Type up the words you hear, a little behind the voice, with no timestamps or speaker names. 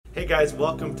Hey guys,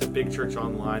 welcome to Big Church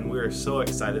Online. We are so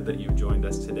excited that you've joined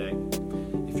us today.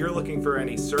 If you're looking for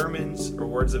any sermons or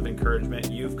words of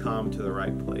encouragement, you've come to the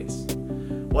right place.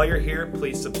 While you're here,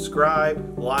 please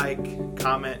subscribe, like,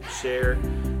 comment, share.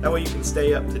 That way you can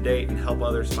stay up to date and help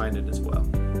others find it as well.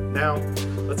 Now,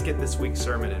 let's get this week's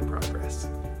sermon in progress.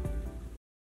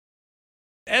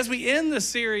 As we end the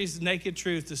series, Naked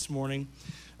Truth, this morning,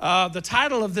 the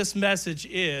title of this message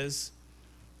is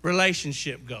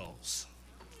Relationship Goals.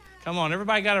 Come on,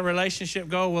 everybody got a relationship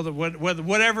goal,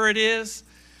 whatever it is.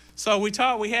 So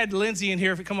we had Lindsay in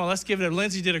here. Come on, let's give it up.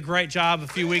 Lindsay did a great job a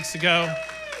few weeks ago.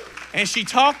 And she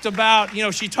talked about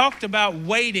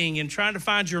waiting and trying to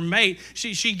find your mate.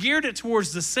 She geared it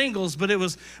towards the singles, but it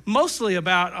was mostly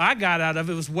about, I got out of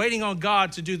it, was waiting on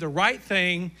God to do the right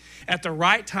thing at the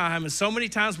right time. And so many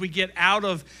times we get out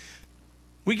of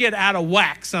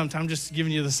whack sometimes. I'm just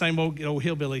giving you the same old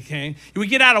hillbilly king. We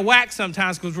get out of whack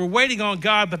sometimes because we're waiting on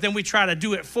God, but then we try to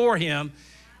do it for him,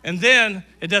 and then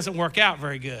it doesn't work out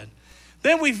very good.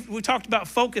 Then we talked about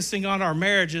focusing on our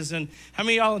marriages, and how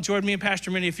many of y'all enjoyed me and Pastor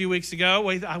Minnie a few weeks ago?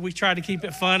 We tried to keep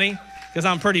it funny because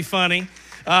I'm pretty funny.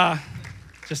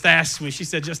 Just ask me. She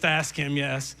said, just ask him,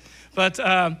 yes. But,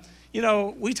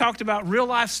 we talked about real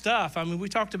life stuff. We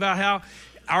talked about how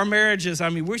our marriages,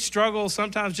 we struggle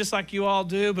sometimes just like you all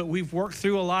do, but we've worked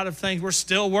through a lot of things. We're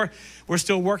still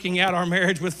working out our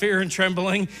marriage with fear and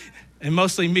trembling, and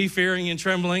mostly me fearing and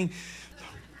trembling.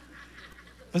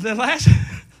 But then last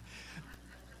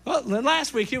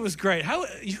week it was great.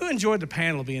 You enjoyed the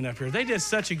panel being up here. They did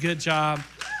such a good job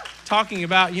talking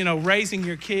about, raising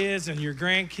your kids and your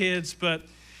grandkids. But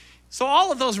so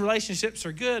all of those relationships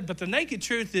are good, but the naked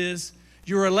truth is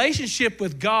your relationship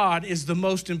with God is the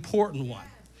most important one.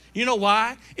 You know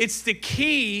why? It's the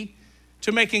key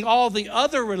to making all the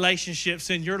other relationships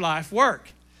in your life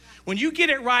work. When you get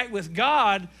it right with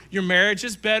God, your marriage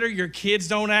is better. Your kids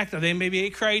don't act, they may be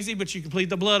crazy, but you can plead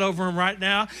the blood over them right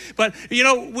now. But,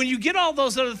 when you get all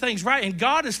those other things right and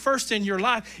God is first in your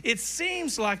life, it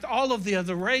seems like all of the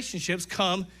other relationships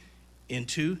come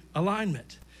into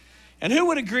alignment. And who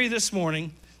would agree this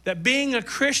morning that being a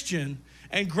Christian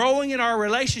and growing in our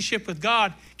relationship with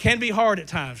God can be hard at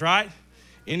times, right?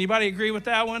 Anybody agree with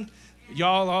that one?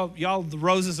 Y'all, the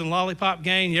roses and lollipop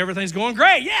gang, everything's going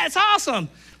great. Yeah, it's awesome.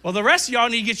 Well, the rest of y'all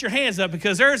need to get your hands up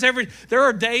because there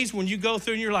are days when you go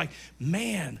through and you're like,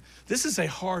 man, this is a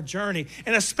hard journey.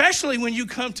 And especially when you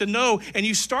come to know and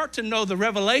you start to know the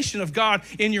revelation of God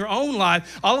in your own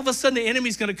life, all of a sudden the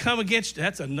enemy's going to come against you.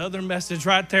 That's another message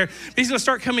right there. He's going to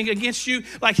start coming against you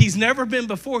like he's never been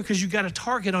before because you got a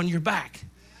target on your back.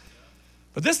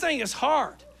 But this thing is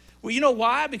hard. Well, you know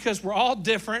why? Because we're all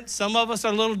different. Some of us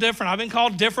are a little different. I've been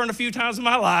called different a few times in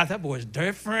my life. That boy's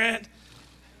different.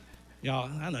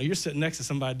 Y'all, I know you're sitting next to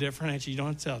somebody different, ain't you? You don't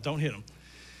have to tell. Don't hit them.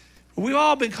 We've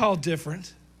all been called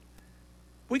different.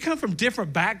 We come from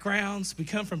different backgrounds. We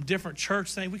come from different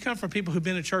church things. We come from people who've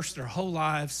been in church their whole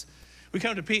lives. We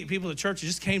come to people at church that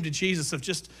just came to Jesus of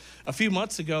just a few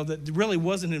months ago that really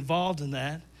wasn't involved in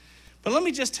that. But let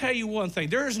me just tell you one thing.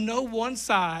 There is no one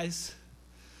size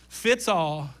fits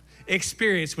all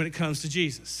experience when it comes to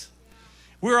Jesus.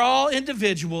 We're all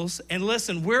individuals, and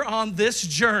listen, we're on this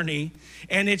journey,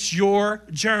 and it's your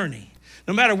journey.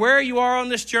 No matter where you are on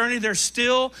this journey, there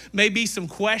still may be some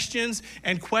questions,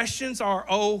 and questions are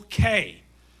okay.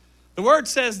 The word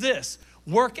says this: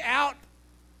 work out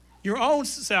your own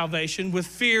salvation with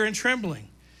fear and trembling.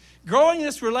 Growing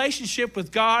this relationship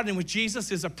with God and with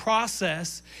Jesus is a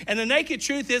process, and the naked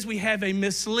truth is we have a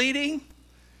misleading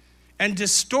and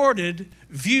distorted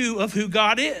view of who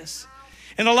God is.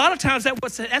 And a lot of times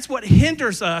that's what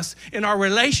hinders us in our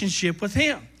relationship with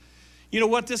him. You know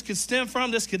what this could stem from?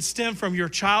 This could stem from your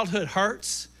childhood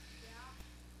hurts.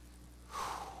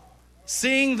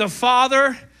 Seeing the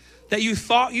father that you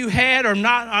thought you had or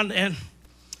not, and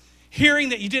hearing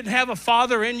that you didn't have a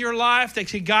father in your life that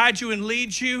could guide you and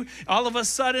lead you. All of a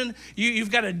sudden,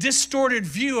 you've got a distorted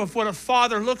view of what a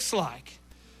father looks like.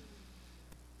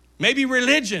 Maybe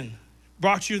religion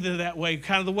brought you to that way,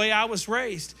 kind of the way I was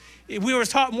raised. We were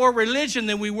taught more religion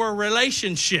than we were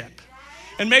relationship.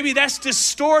 And maybe that's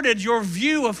distorted your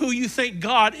view of who you think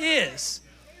God is.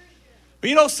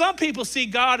 But some people see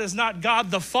God as not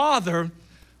God the Father,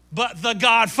 but the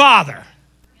Godfather.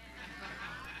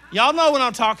 Y'all know what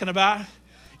I'm talking about.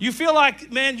 You feel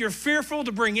like, man, you're fearful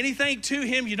to bring anything to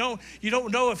him. You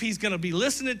don't know if he's going to be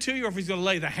listening to you or if he's going to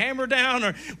lay the hammer down,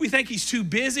 or we think he's too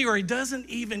busy or he doesn't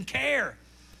even care.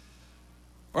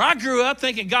 Or I grew up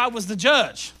thinking God was the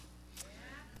judge.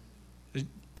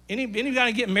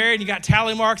 Anybody get married and you got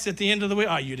tally marks at the end of the week?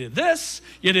 Oh, you did this,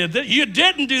 you did this. You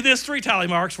didn't do this, 3 tally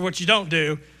marks for what you don't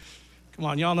do. Come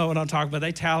on, y'all know what I'm talking about.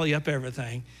 They tally up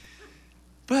everything.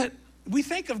 But we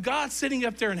think of God sitting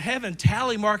up there in heaven,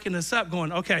 tally marking us up,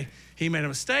 going, okay, he made a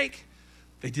mistake.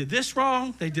 They did this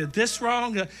wrong. They did this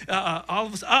wrong. All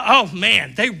of us, oh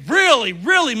man, they really,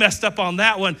 really messed up on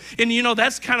that one. And you know,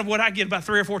 that's kind of what I get about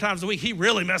 3 or 4 times a week. He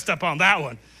really messed up on that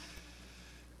one.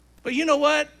 But you know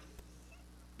what?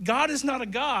 God is not a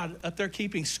God up there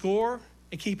keeping score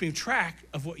and keeping track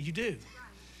of what you do.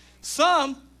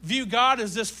 Some view God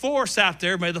as this force out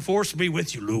there. May the force be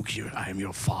with you, Luke. I am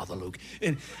your father, Luke.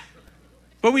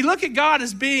 But we look at God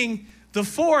as being the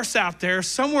force out there,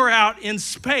 somewhere out in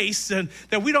space, and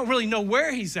that we don't really know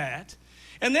where he's at.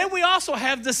 And then we also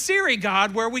have the Siri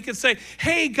God, where we can say,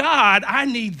 hey, God, I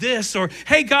need this, or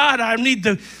hey, God, I need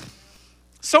the...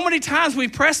 So many times we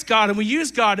press God and we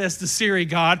use God as the Siri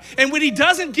God, and when he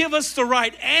doesn't give us the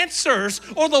right answers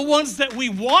or the ones that we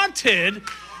wanted,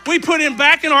 we put him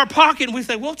back in our pocket and we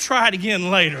say, we'll try it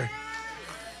again later.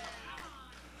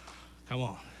 Come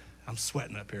on, I'm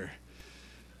sweating up here.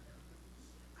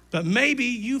 But maybe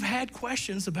you've had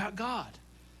questions about God.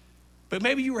 But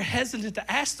maybe you were hesitant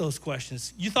to ask those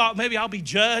questions. You thought maybe I'll be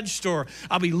judged or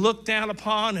I'll be looked down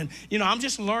upon, and you know, I'm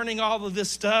just learning all of this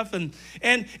stuff. And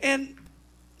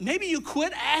maybe you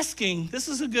quit asking. This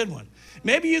is a good one.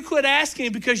 Maybe you quit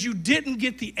asking because you didn't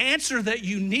get the answer that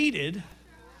you needed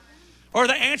or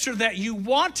the answer that you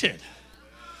wanted.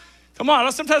 Come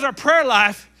on, sometimes our prayer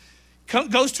life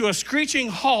goes to a screeching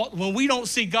halt when we don't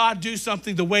see God do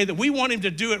something the way that we want him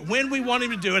to do it, when we want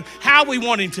him to do it, how we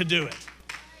want him to do it.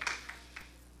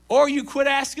 Or you quit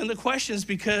asking the questions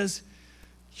because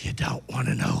you don't want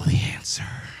to know the answer.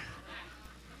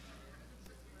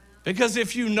 Because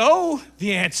if you know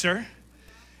the answer,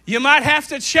 you might have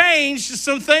to change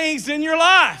some things in your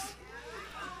life.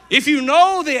 If you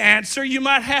know the answer, you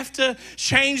might have to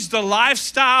change the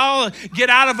lifestyle, get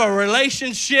out of a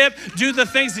relationship, do the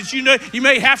things that you know. You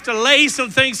may have to lay some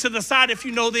things to the side if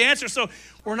you know the answer. So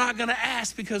we're not going to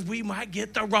ask because we might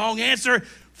get the wrong answer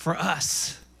for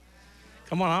us.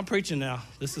 Come on, I'm preaching now.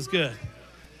 This is good.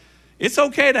 It's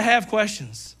okay to have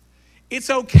questions. It's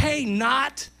okay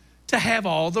not to have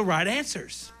all the right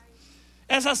answers.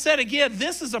 As I said again,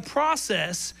 this is a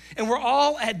process, and we're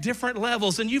all at different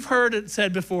levels. And you've heard it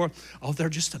said before, oh, they're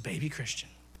just a baby Christian.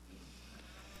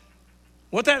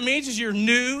 What that means is you're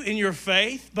new in your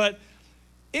faith, but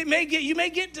you may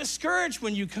get discouraged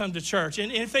when you come to church.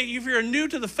 And if you're new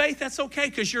to the faith, that's okay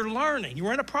because you're learning.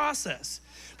 You're in a process.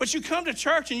 But you come to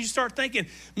church and you start thinking,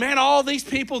 man, all these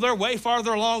people, they're way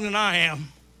farther along than I am.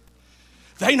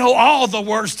 They know all the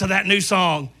words to that new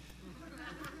song.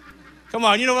 Come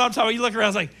on, you know what I'm talking about? You look around,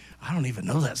 it's like, I don't even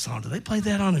know that song. Do they play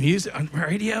that on the music, on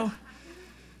radio?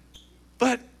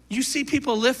 But you see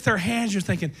people lift their hands, you're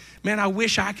thinking, man, I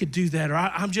wish I could do that, or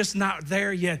I'm just not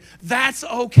there yet. That's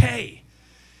okay.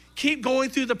 Keep going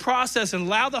through the process and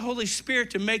allow the Holy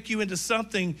Spirit to make you into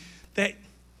something that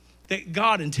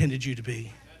God intended you to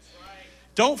be. That's right.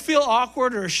 Don't feel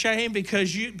awkward or ashamed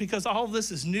because all of this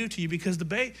is new to you, because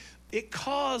the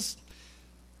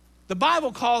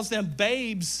Bible calls them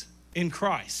babes in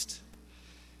Christ.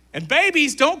 And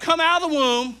babies don't come out of the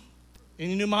womb.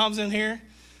 Any new moms in here?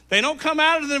 They don't come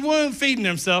out of the womb feeding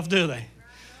themselves, do they?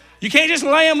 You can't just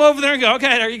lay them over there and go,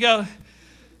 okay, there you go.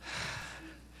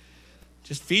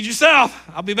 Just feed yourself.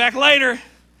 I'll be back later.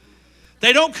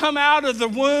 They don't come out of the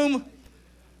womb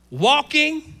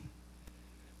walking.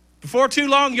 Before too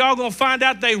long, y'all gonna find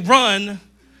out they run,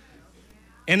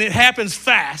 and it happens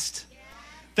fast.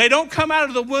 They don't come out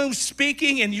of the womb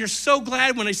speaking, and you're so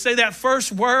glad when they say that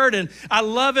first word, and I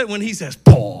love it when he says,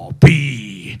 Paul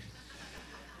B.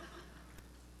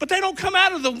 But they don't come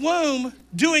out of the womb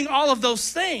doing all of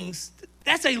those things.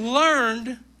 That's a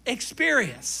learned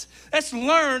experience. That's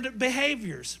learned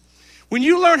behaviors. When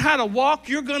you learn how to walk,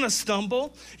 you're going to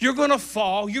stumble. You're going to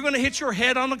fall. You're going to hit your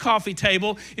head on the coffee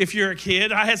table if you're a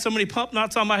kid. I had so many pump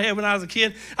knots on my head when I was a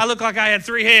kid. I looked like I had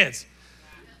 3 heads.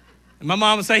 And my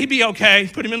mom would say, he'd be okay.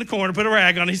 Put him in the corner, put a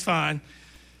rag on, he's fine.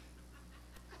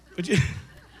 But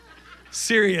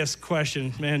serious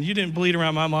question, man. You didn't bleed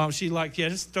around my mom. She like, yeah,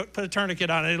 just put a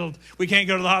tourniquet on it. We can't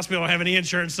go to the hospital and have any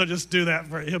insurance, so just do that.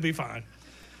 He'll be fine.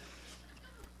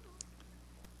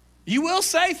 You will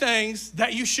say things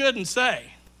that you shouldn't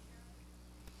say.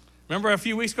 Remember a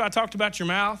few weeks ago I talked about your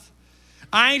mouth?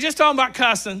 I ain't just talking about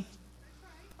cussing.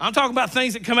 I'm talking about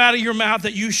things that come out of your mouth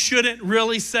that you shouldn't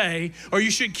really say, or you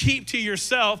should keep to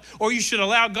yourself, or you should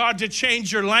allow God to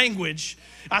change your language.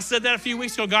 I said that a few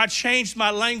weeks ago. God changed my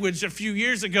language a few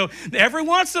years ago. Every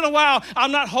once in a while,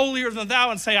 I'm not holier than thou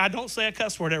and say, I don't say a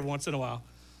cuss word every once in a while.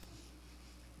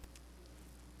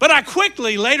 But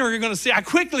later you're going to see, I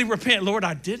quickly repent. Lord,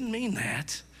 I didn't mean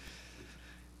that.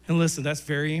 And listen, that's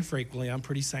very infrequently. I'm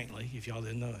pretty saintly, if y'all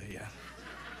didn't know that yet.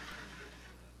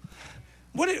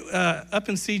 Up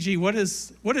in CG, what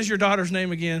is your daughter's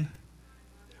name again?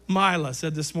 Mila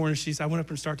said this morning, I went up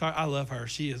and started talking. I love her.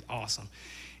 She is awesome.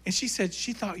 And she said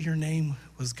she thought your name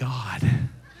was God.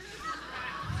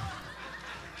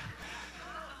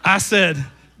 I said,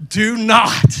 do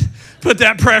not put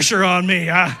that pressure on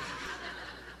me.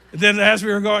 Then as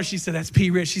we were going, she said, that's P.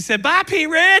 Rich. She said, bye, P.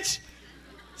 Rich.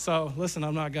 So listen,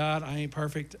 I'm not God. I ain't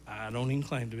perfect. I don't even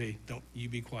claim to be. Don't you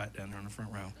be quiet down there in the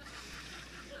front row.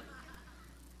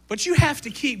 But you have to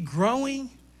keep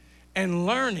growing and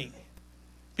learning,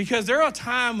 because there are a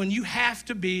time when you have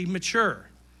to be mature.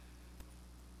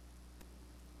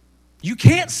 You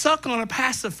can't suck on a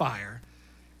pacifier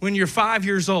when you're 5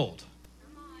 years old.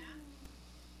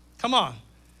 Come on.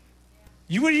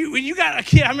 When you got a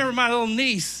kid, I remember my little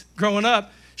niece growing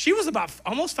up, she was about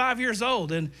almost 5 years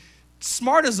old and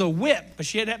smart as a whip, but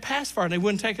she had that pacifier and they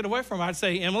wouldn't take it away from her. I'd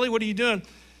say, Emily, what are you doing?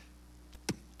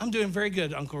 I'm doing very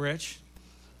good, Uncle Rich.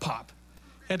 Pop.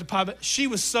 Had to pop it. She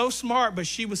was so smart, but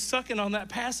she was sucking on that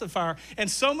pacifier.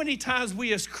 And so many times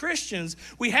we as Christians,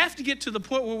 we have to get to the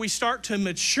point where we start to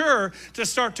mature, to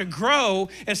start to grow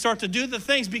and start to do the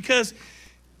things, because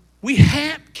we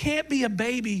can't be a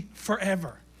baby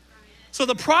forever. So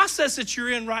the process that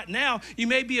you're in right now, you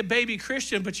may be a baby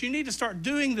Christian, but you need to start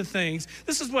doing the things.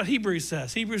 This is what Hebrews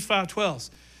says, Hebrews 5:12.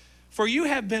 For you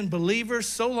have been believers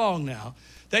so long now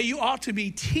that you ought to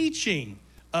be teaching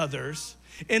others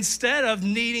instead of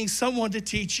needing someone to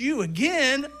teach you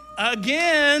again,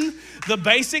 the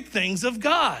basic things of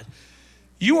God.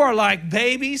 You are like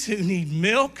babies who need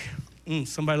milk.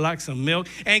 Somebody likes some milk,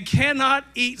 and cannot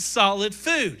eat solid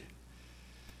food.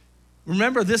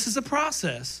 Remember, this is a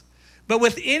process. But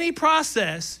with any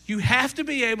process, you have to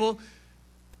be able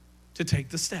to take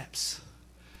the steps.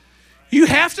 You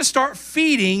have to start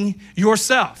feeding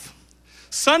yourself.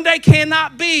 Sunday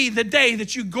cannot be the day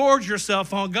that you gorge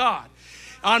yourself on God.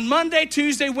 On Monday,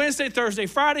 Tuesday, Wednesday, Thursday,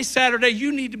 Friday, Saturday,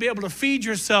 you need to be able to feed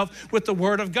yourself with the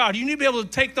Word of God. You need to be able to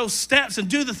take those steps and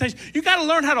do the things. You got to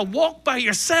learn how to walk by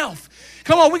yourself.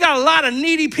 Come on, we got a lot of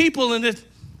needy people in this.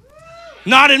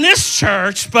 Not in this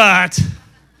church, but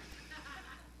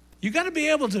you got to be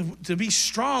able to be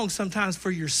strong sometimes for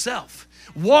yourself.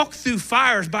 Walk through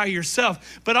fires by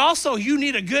yourself. But also, you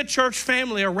need a good church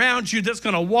family around you that's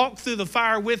going to walk through the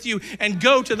fire with you and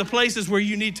go to the places where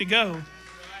you need to go.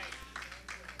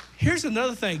 Here's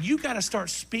another thing. You got to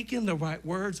start speaking the right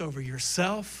words over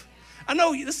yourself. I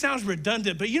know this sounds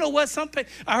redundant, but you know what?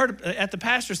 I heard at the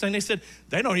pastor's thing, they said,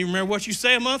 they don't even remember what you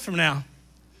say a month from now.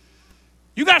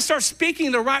 You got to start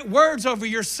speaking the right words over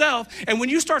yourself. And when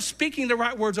you start speaking the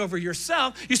right words over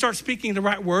yourself, you start speaking the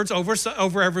right words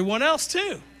over everyone else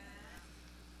too.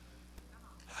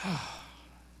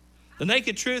 The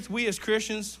naked truth, we as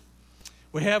Christians,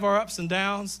 we have our ups and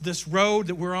downs. This road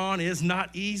that we're on is not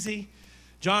easy.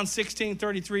 John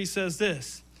 16:33 says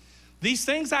this, these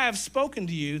things I have spoken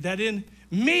to you, that in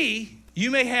me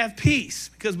you may have peace,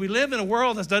 because we live in a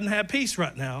world that doesn't have peace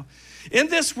right now. In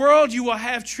this world you will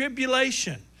have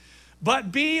tribulation,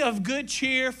 but be of good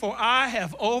cheer, for I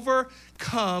have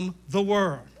overcome the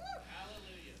world.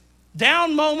 Hallelujah.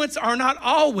 Down moments are not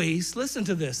always, listen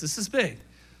to this is big.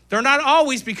 They're not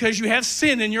always because you have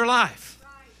sin in your life.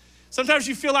 Sometimes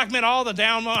you feel like, man, all the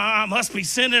down moments, I must be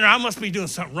sinning or I must be doing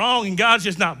something wrong and God's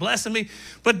just not blessing me.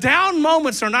 But down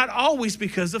moments are not always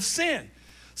because of sin.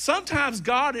 Sometimes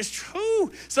God is trying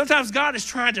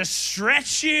to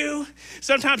stretch you.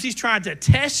 Sometimes he's trying to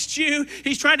test you.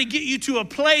 He's trying to get you to a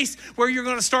place where you're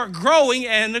going to start growing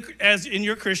as in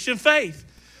your Christian faith.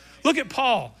 Look at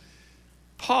Paul.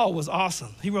 Paul was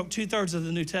awesome. He wrote 2/3 of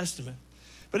the New Testament.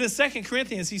 But in 2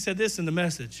 Corinthians, he said this in the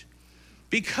Message.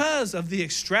 Because of the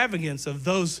extravagance of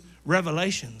those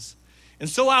revelations, and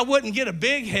so I wouldn't get a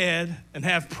big head and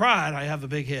have pride. I have a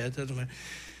big head, doesn't matter.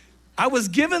 I was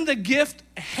given the gift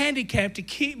handicap to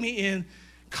keep me in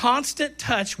constant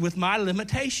touch with my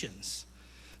limitations.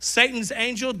 Satan's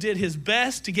angel did his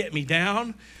best to get me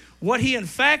down. What he in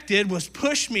fact did was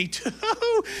push me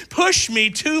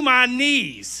to my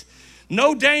knees.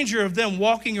 No danger in me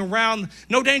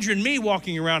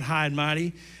walking around high and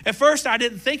mighty. At first, I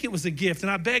didn't think it was a gift, and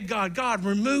I begged God,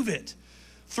 remove it.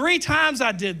 3 times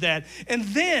I did that, and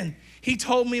then he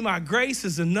told me my grace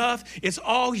is enough. It's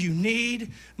all you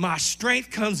need. My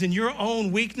strength comes in your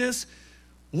own weakness.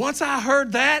 Once I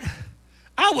heard that,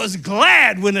 I was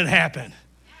glad when it happened.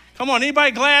 Come on,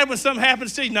 anybody glad when something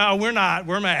happens to you? No, we're not.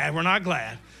 We're mad. We're not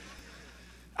glad.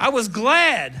 I was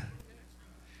glad.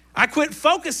 I quit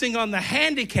focusing on the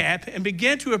handicap and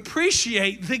began to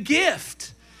appreciate the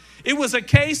gift. It was a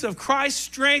case of Christ's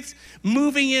strength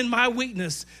moving in my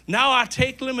weakness. Now I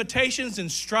take limitations in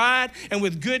stride and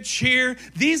with good cheer.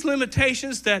 These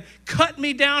limitations that cut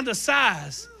me down to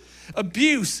size,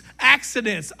 abuse,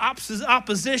 accidents,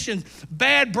 opposition,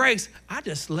 bad breaks, I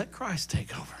just let Christ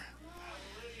take over.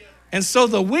 And so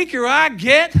the weaker I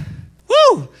get,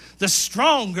 the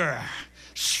stronger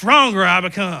I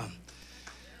become.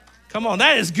 Come on,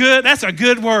 that is good. That's a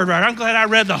good word, right? I'm glad I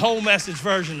read the whole Message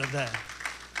version of that.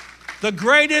 The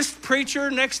greatest preacher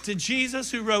next to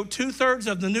Jesus, who wrote 2/3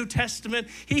 of the New Testament,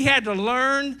 he had to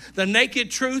learn the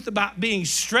naked truth about being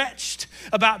stretched,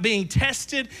 about being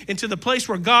tested into the place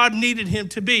where God needed him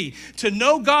to be. To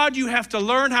know God, you have to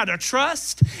learn how to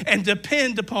trust and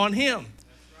depend upon him. Right.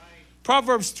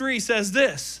 Proverbs 3 says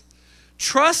this,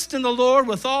 trust in the Lord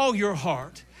with all your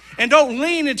heart and don't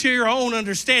lean into your own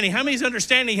understanding. How many's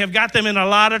understanding have got them in a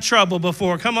lot of trouble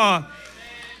before? Come on.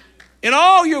 In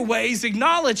all your ways,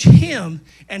 acknowledge him,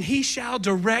 and he shall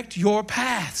direct your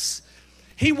paths.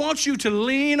 He wants you to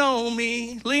lean on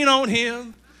me, lean on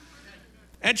him,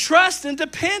 and trust and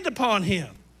depend upon him.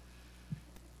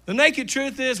 The naked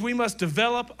truth is we must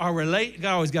develop our I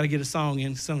always got to get a song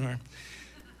in somewhere.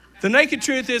 The naked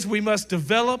truth is we must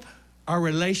develop our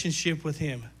relationship with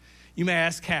him. You may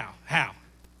ask how. How?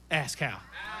 Ask how.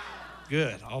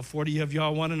 Good. All 40 of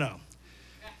y'all want to know.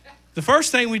 The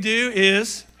first thing we do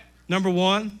is, number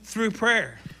one, through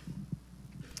prayer.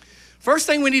 First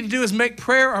thing we need to do is make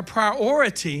prayer a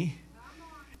priority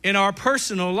in our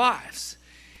personal lives.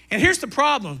 And here's the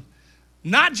problem.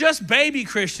 Not just baby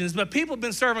Christians, but people who've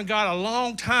been serving God a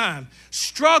long time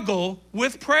struggle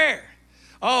with prayer.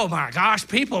 Oh my gosh,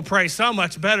 people pray so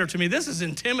much better to me. This is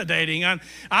intimidating.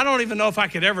 I don't even know if I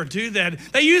could ever do that.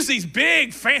 They use these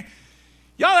big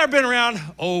Y'all ever been around,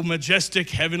 oh,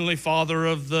 majestic heavenly Father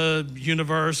of the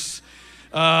universe?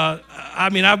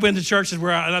 I've been to churches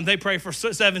where they pray for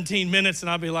 17 minutes and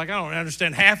I'll be like, I don't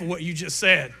understand half of what you just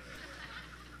said.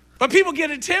 But people get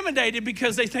intimidated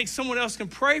because they think someone else can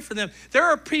pray for them. There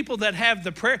are people that have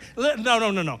the prayer.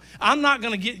 No. I'm not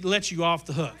going to let you off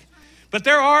the hook. But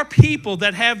there are people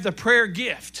that have the prayer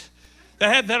gift,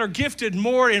 that are gifted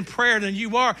more in prayer than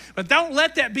you are. But don't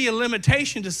let that be a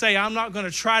limitation to say, I'm not going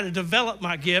to try to develop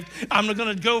my gift. I'm not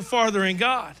going to go farther in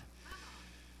God.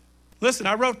 Listen,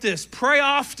 I wrote this, pray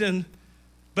often,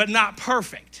 but not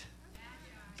perfect.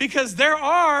 Because there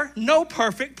are no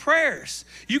perfect prayers.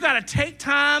 You got to take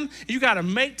time, you got to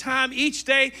make time each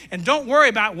day, and don't worry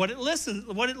about what it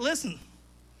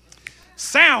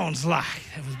sounds like.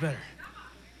 That was better.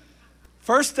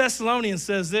 1 Thessalonians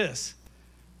says this,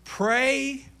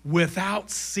 pray without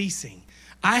ceasing.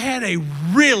 I had a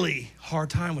really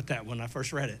hard time with that when I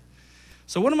first read it.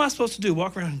 So what am I supposed to do?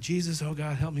 Walk around, Jesus, oh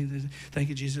God, help me. Thank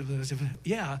you, Jesus.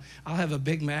 Yeah, I'll have a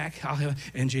Big Mac.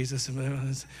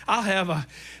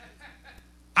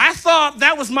 I thought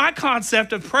that was my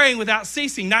concept of praying without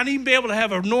ceasing, not even be able to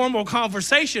have a normal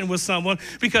conversation with someone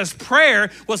because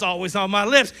prayer was always on my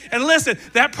lips. And listen,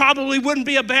 that probably wouldn't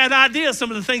be a bad idea,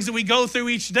 some of the things that we go through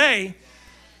each day.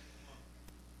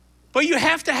 But you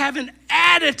have to have an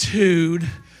attitude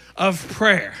of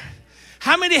prayer.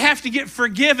 How many have to get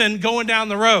forgiven going down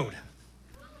the road?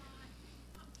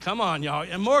 Come on, y'all.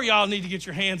 And more of y'all need to get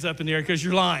your hands up in the air because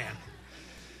you're lying.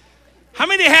 How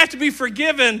many have to be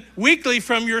forgiven weekly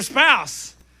from your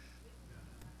spouse?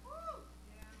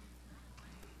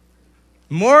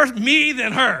 More me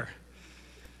than her.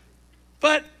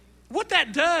 But what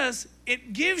that does,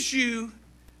 it gives you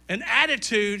an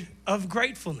attitude of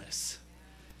gratefulness.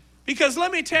 Because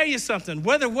let me tell you something,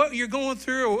 whether what you're going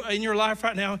through in your life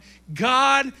right now,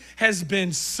 God has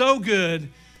been so good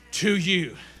to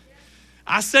you.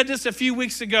 I said this a few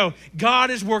weeks ago. God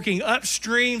is working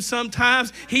upstream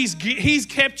sometimes. He's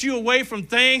kept you away from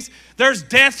things. There's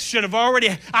death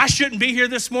I shouldn't be here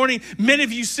this morning. Many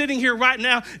of you sitting here right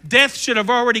now, death should have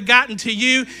already gotten to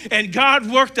you. And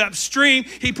God worked upstream.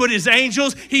 He put his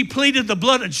angels. He pleaded the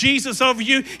blood of Jesus over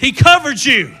you. He covered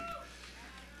you.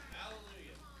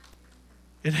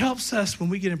 It helps us when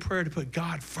we get in prayer to put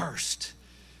God first.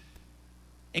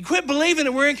 And quit believing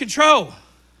that we're in control.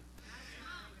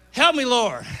 Help me,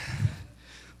 Lord.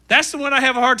 That's the one I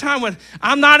have a hard time with.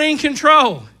 I'm not in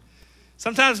control.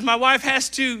 Sometimes my wife has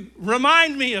to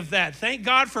remind me of that. Thank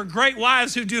God for great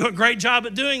wives who do a great job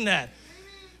at doing that.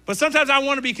 But sometimes I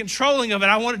want to be controlling of it.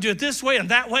 I want to do it this way and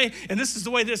that way, and this is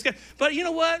the way this goes. But you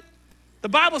know what? The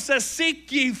Bible says,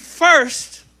 seek ye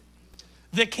first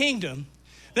the kingdom.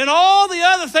 Then all the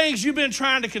other things you've been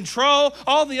trying to control,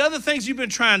 all the other things you've been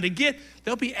trying to get,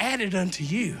 they'll be added unto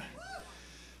you.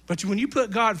 But when you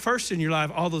put God first in your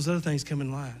life, all those other things come in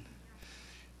line.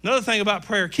 Another thing about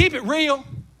prayer, keep it real.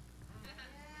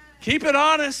 Keep it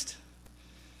honest.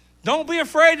 Don't be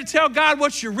afraid to tell God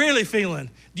what you're really feeling.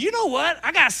 Do you know what?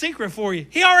 I got a secret for you.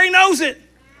 He already knows it.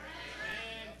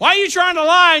 Why are you trying to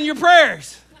lie in your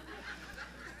prayers?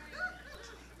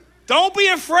 Don't be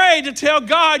afraid to tell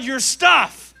God your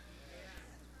stuff.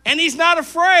 And he's not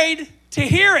afraid to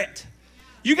hear it.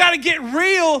 You got to get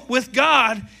real with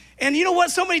God. And you know what?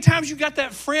 So many times you got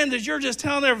that friend that you're just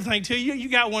telling everything to. You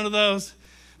got one of those.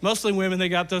 Mostly women, they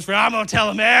got those friends. I'm going to tell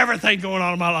them everything going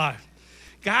on in my life.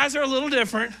 Guys are a little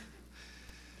different.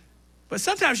 But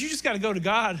sometimes you just got to go to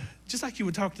God, just like you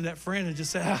would talk to that friend and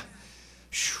just say,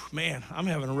 man, I'm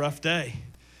having a rough day.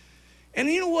 And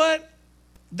you know what?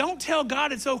 Don't tell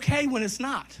God it's okay when it's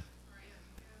not.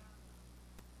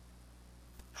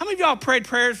 How many of y'all prayed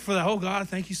prayers for the, oh God,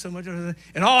 thank you so much.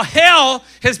 And all hell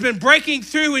has been breaking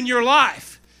through in your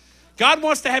life. God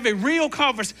wants to have a real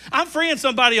conversation. I'm freeing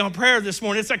somebody on prayer this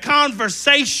morning. It's a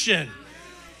conversation.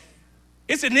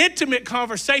 It's an intimate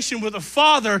conversation with a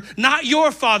father, not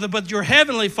your father, but your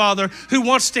heavenly Father who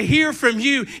wants to hear from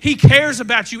you. He cares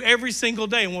about you every single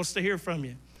day and wants to hear from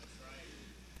you.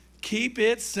 Keep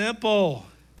it simple.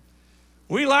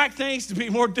 We like things to be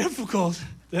more difficult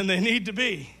than they need to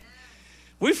be.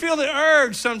 We feel the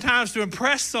urge sometimes to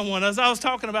impress someone. As I was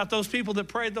talking about those people that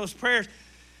prayed those prayers,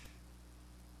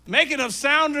 making them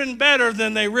sounding better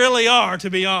than they really are, to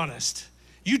be honest.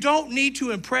 You don't need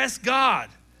to impress God.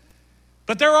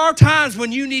 But there are times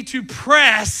when you need to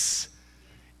press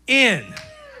in.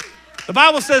 The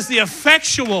Bible says the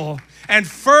effectual and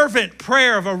fervent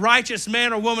prayer of a righteous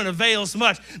man or woman avails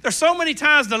much. There's so many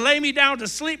times the lay me down to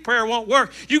sleep prayer won't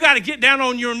work. You got to get down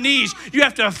on your knees. You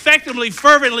have to effectively,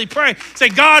 fervently pray. Say,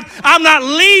 God, I'm not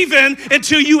leaving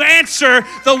until you answer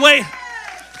the way.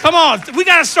 Come on, we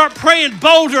got to start praying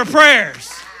bolder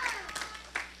prayers.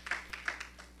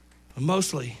 But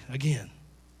mostly, again,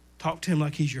 talk to him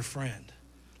like he's your friend.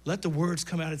 Let the words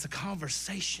come out. It's a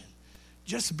conversation.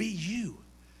 Just be you.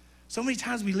 So many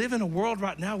times we live in a world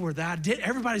right now where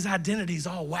everybody's identity is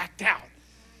all whacked out.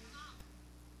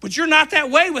 But you're not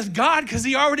that way with God because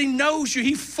he already knows you.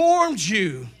 He formed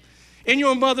you in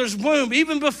your mother's womb.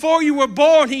 Even before you were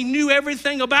born, he knew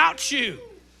everything about you.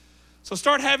 So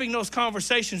start having those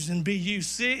conversations and be you.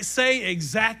 Say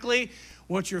exactly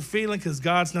what you're feeling because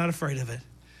God's not afraid of it.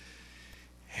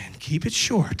 And keep it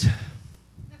short.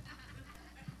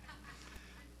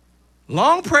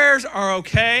 Long prayers are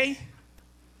okay.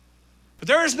 But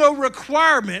there is no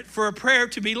requirement for a prayer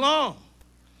to be long.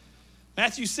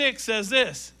 Matthew 6 says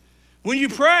this, when you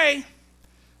pray,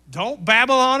 don't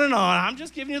babble on and on. I'm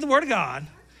just giving you the word of God.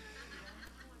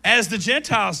 As the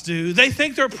Gentiles do, they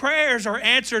think their prayers are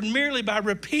answered merely by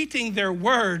repeating their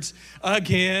words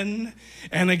again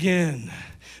and again.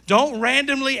 Don't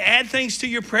randomly add things to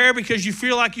your prayer because you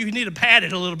feel like you need to pad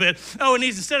it a little bit. Oh, it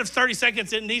needs, instead of 30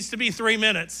 seconds, it needs to be 3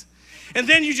 minutes. And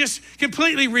then you just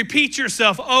completely repeat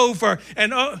yourself over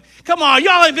and over. Come on,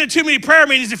 y'all ain't been to too many prayer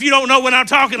meetings if you don't know what I'm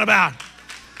talking about.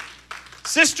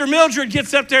 Sister Mildred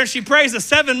gets up there and she prays a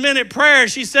 7-minute prayer.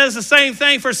 She says the same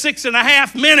thing for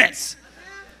 6.5 minutes.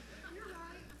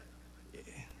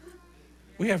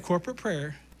 We have corporate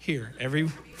prayer here every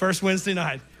first Wednesday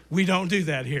night. We don't do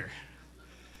that here.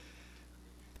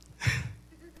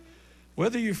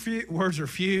 Whether your words are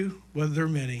few, whether they're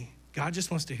many, God just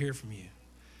wants to hear from you.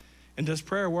 And does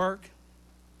prayer work?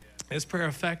 Is prayer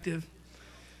effective?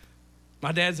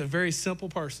 My dad's a very simple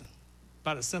person,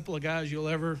 about as simple a guy as you'll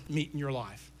ever meet in your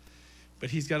life.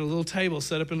 But he's got a little table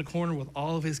set up in the corner with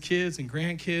all of his kids and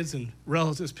grandkids and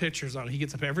relatives' pictures on it. He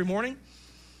gets up every morning.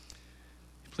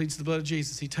 He pleads the blood of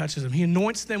Jesus. He touches them. He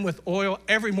anoints them with oil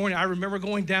every morning. I remember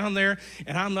going down there,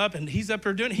 and I'm up, and he's up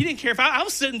there doing it. He didn't care if I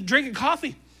was sitting drinking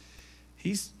coffee.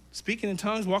 He's speaking in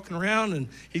tongues, walking around, and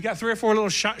he's got 3 or 4 little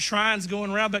shrines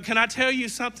going around. But can I tell you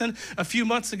something? A few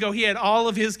months ago, he had all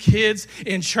of his kids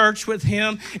in church with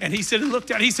him, and he said,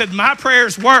 he said, my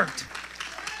prayers worked.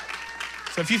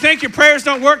 So if you think your prayers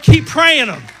don't work, keep praying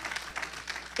them.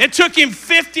 It took him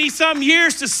 50-some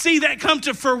years to see that come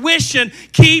to fruition.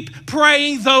 Keep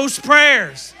praying those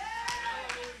prayers.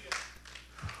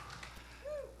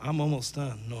 I'm almost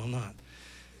done. No, I'm not.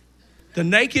 The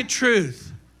naked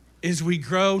truth is we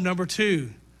grow, number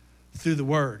 2, through the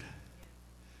word.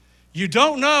 You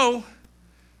don't know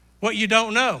what you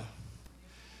don't know.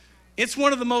 It's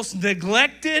one of the most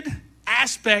neglected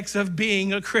aspects of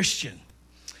being a Christian.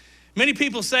 Many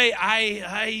people say,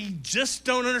 I just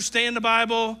don't understand the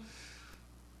Bible.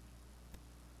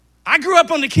 I grew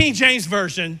up on the King James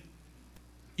Version.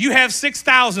 You have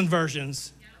 6,000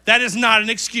 versions. That is not an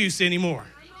excuse anymore.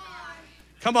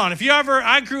 Come on,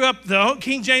 I grew up,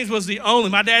 King James was the only,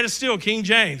 my dad is still King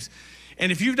James.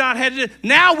 And if you've not had it,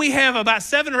 now we have about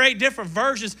 7 or 8 different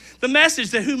versions. The message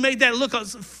that who made that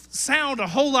sound a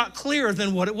whole lot clearer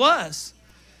than what it was.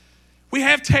 We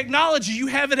have technology. You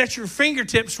have it at your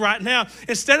fingertips right now.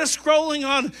 Instead of scrolling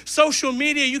on social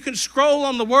media, you can scroll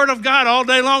on the Word of God all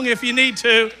day long if you need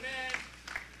to. Amen.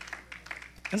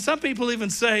 And some people even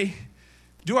say,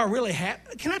 do I really have?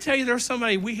 Can I tell you, there's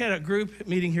somebody, we had a group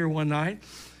meeting here one night,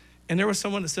 and there was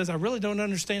someone that says, I really don't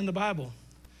understand the Bible.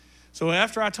 So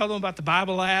after I told them about the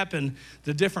Bible app and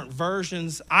the different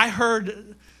versions, I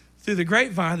heard through the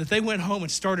grapevine that they went home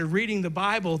and started reading the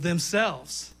Bible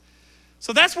themselves.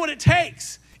 So that's what it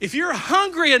takes. If you're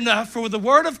hungry enough for the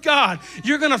Word of God,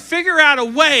 you're going to figure out a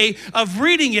way of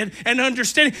reading it and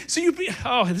understanding. So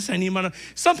this ain't even.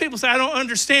 Some people say, I don't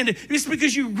understand it. It's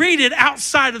because you read it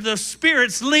outside of the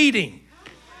Spirit's leading.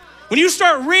 When you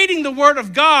start reading the Word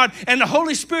of God and the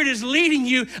Holy Spirit is leading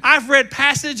you, I've read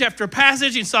passage after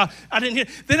passage and saw I didn't hear.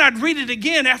 Then I'd read it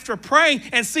again after praying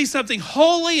and see something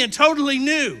holy and totally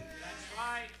new. That's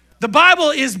right. The Bible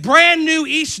is brand new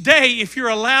each day if you're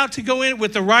allowed to go in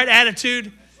with the right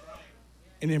attitude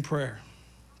and in prayer.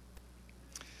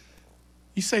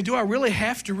 You say, do I really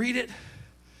have to read it?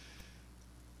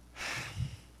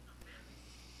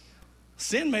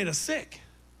 Sin made us sick.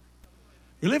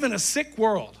 We live in a sick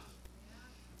world.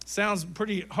 Sounds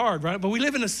pretty hard, right? But we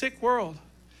live in a sick world.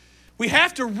 We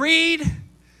have to read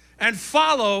and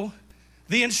follow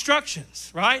the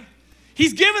instructions, right?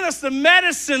 He's given us the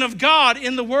medicine of God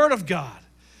in the Word of God.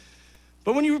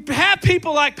 But when you have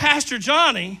people like Pastor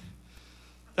Johnny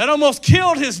that almost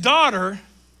killed his daughter,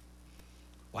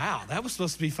 wow, that was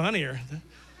supposed to be funnier.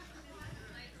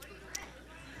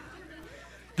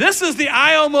 This is the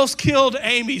I almost killed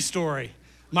Amy story,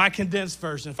 my condensed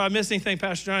version. If I missed anything,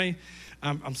 Pastor Johnny,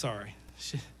 I'm sorry.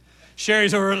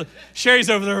 Sherry's over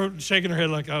there shaking her head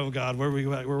like, oh, God, where are we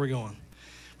going?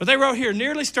 But they wrote here,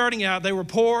 nearly starting out, they were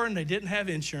poor and they didn't have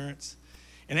insurance.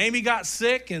 And Amy got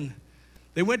sick and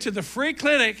they went to the free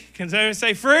clinic. Can they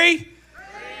say free?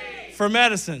 Free. For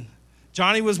medicine.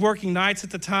 Johnny was working nights at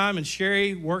the time and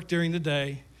Sherry worked during the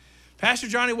day. Pastor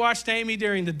Johnny watched Amy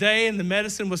during the day and the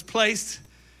medicine was placed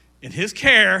in his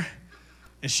care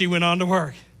and she went on to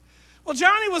work. Well,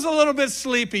 Johnny was a little bit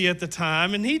sleepy at the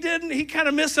time, and he kind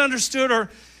of misunderstood,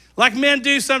 or like men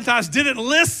do sometimes, didn't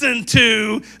listen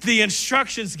to the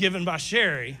instructions given by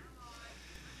Sherry.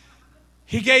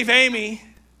 He gave Amy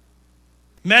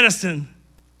medicine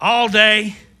all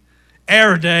day,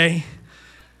 every day,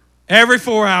 every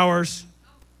 4 hours,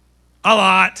 a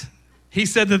lot. He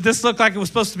said that this looked like it was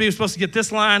supposed to get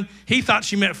this line. He thought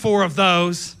she meant 4 of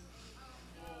those.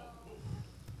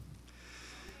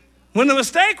 When the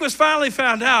mistake was finally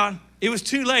found out, it was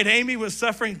too late. Amy was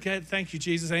suffering. God, thank you,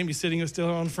 Jesus. Amy's sitting still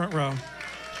on the front row.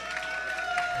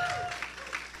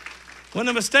 When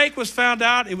the mistake was found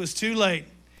out, it was too late.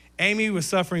 Amy was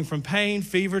suffering from pain,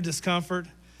 fever, discomfort,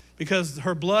 because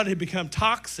her blood had become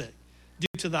toxic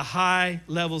due to the high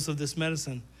levels of this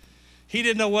medicine. He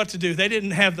didn't know what to do. They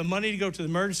didn't have the money to go to the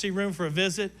emergency room for a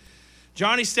visit.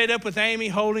 Johnny stayed up with Amy,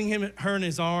 holding her in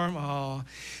his arm. Oh.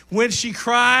 When she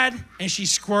cried and she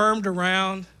squirmed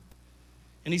around,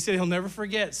 and he said he'll never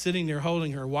forget sitting there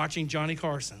holding her, watching Johnny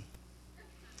Carson.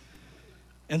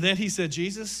 And then he said,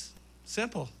 Jesus,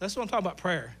 simple. That's what I'm talking about,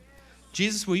 prayer.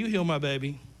 Jesus, will you heal my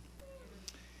baby?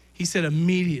 He said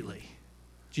immediately,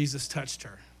 Jesus touched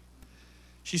her.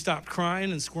 She stopped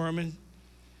crying and squirming.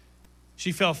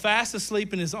 She fell fast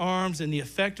asleep in his arms, and the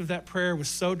effect of that prayer was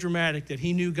so dramatic that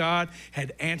he knew God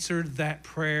had answered that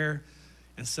prayer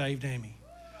and saved Amy.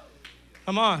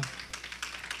 Come on.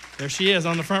 There she is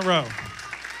on the front row.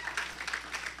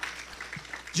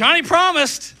 Johnny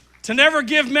promised to never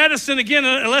give medicine again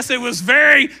unless it was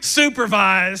very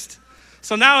supervised.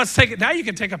 So now you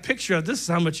can take a picture of this is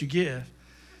how much you give.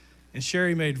 And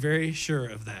Sherry made very sure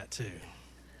of that too.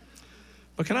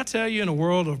 But can I tell you, in a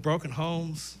world of broken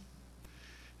homes,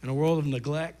 in a world of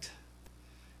neglect,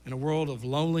 in a world of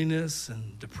loneliness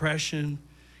and depression,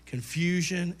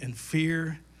 confusion and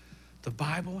fear, the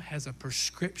Bible has a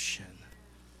prescription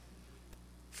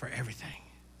for everything.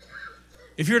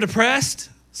 If you're depressed,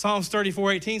 Psalms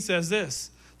 34:18 says this,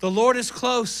 the Lord is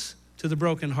close to the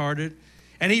brokenhearted,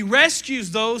 and he rescues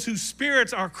those whose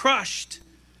spirits are crushed.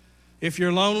 If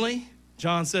you're lonely,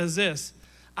 John says this,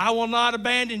 I will not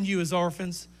abandon you as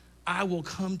orphans. I will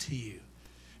come to you.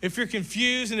 If you're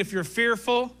confused and if you're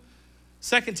fearful,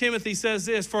 2 Timothy says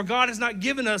this, for God has not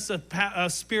given us a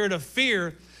spirit of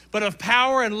fear, but of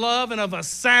power and love and of a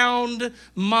sound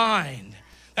mind.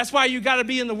 That's why you got to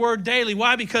be in the Word daily.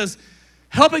 Why? Because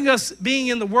helping us being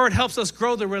in the Word helps us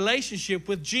grow the relationship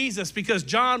with Jesus, because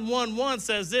John 1:1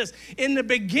 says this, in the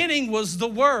beginning was the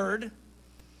Word,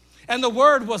 and the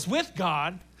Word was with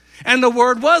God, and the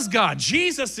Word was God.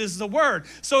 Jesus is the Word.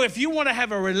 So if you want to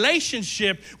have a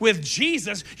relationship with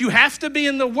Jesus, you have to be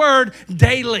in the Word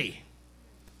daily.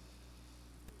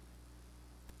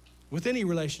 With any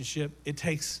relationship, it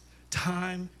takes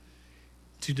time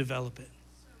to develop it.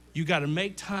 You got to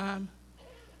make time.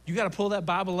 You got to pull that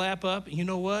Bible app up, and you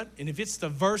know what? And if it's the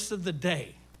verse of the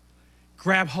day,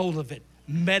 grab hold of it.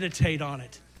 Meditate on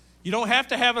it. You don't have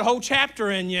to have a whole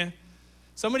chapter in you.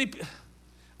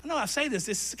 I know I say this,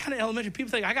 it's kind of elementary. People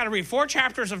think, I got to read 4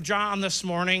 chapters of John this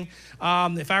morning.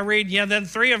 If I read, then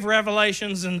 3 of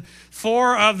Revelations and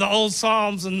 4 of the old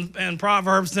Psalms and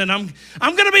Proverbs, then I'm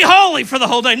going to be holy for the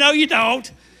whole day. No, you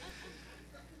don't.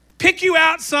 Pick you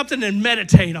out something and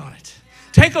meditate on it.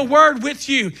 Take a word with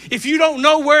you. If you don't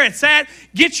know where it's at,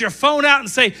 get your phone out and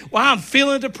say, well, I'm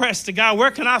feeling depressed to God.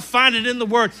 Where can I find it in the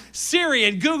Word? Siri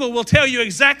and Google will tell you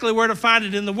exactly where to find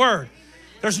it in the Word.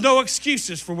 There's no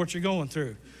excuses for what you're going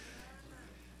through.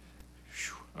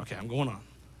 Okay, I'm going on.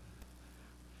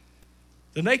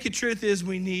 The naked truth is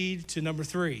we need to, number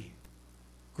 3,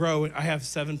 grow. I have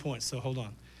 7 points, so hold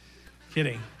on.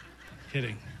 Kidding.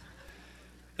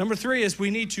 Number 3 is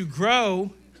we need to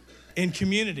grow in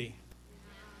community.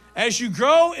 As you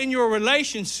grow in your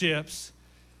relationships,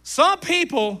 some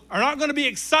people are not going to be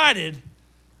excited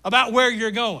about where you're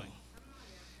going.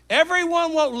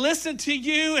 Everyone won't listen to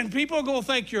you, and people are going to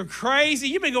think you're crazy.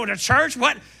 You've been going to church?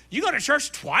 What? You go to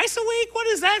church twice a week? What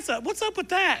is that? What's up with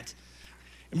that?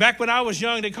 And back when I was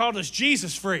young, they called us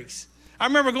Jesus freaks. I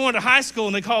remember going to high school,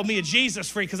 and they called me a Jesus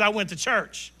freak because I went to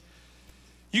church.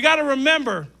 You got to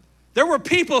remember, there were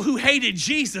people who hated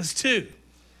Jesus too.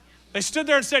 They stood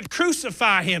there and said,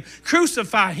 crucify him,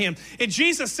 crucify him. And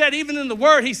Jesus said, even in the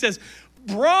Word, he says,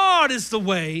 broad is the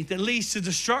way that leads to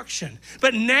destruction,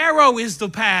 but narrow is the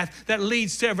path that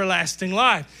leads to everlasting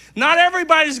life. Not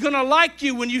everybody's going to like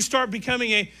you when you start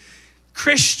becoming a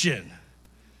Christian.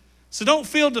 So don't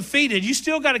feel defeated. You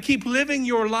still got to keep living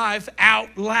your life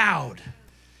out loud.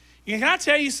 Can I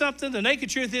tell you something? The naked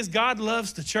truth is God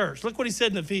loves the church. Look what he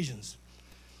said in Ephesians.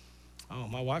 Oh,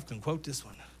 my wife can quote this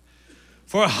one.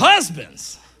 For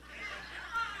husbands,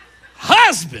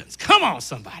 come on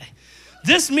somebody.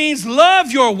 This means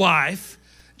love your wife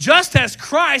just as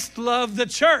Christ loved the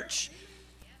church.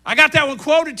 I got that one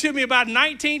quoted to me about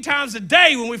 19 times a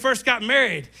day when we first got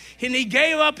married. And he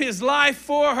gave up his life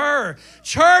for her.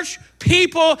 Church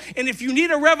people, and if you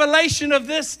need a revelation of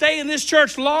this, stay in this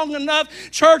church long enough.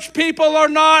 Church people are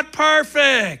not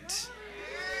perfect.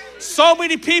 So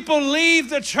many people leave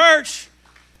the church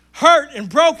hurt and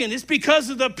broken. It's because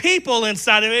of the people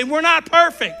inside of it, and we're not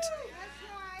perfect.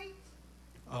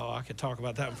 Oh, I could talk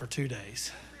about that one for 2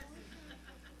 days.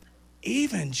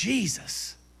 Even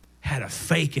Jesus had a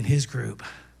fake in his group.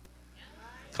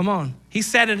 Come on. He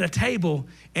sat at a table,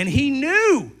 and he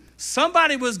knew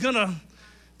somebody was going to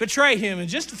betray him in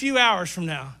just a few hours from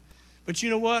now. But you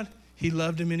know what? He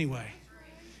loved him anyway.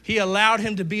 He allowed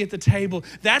him to be at the table.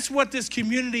 That's what this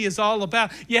community is all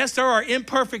about. Yes, there are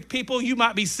imperfect people. You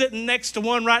might be sitting next to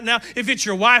one right now. If it's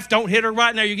your wife, don't hit her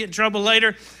right now. You get in trouble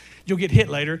later. You'll get hit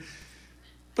later.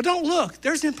 But don't look.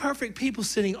 There's imperfect people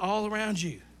sitting all around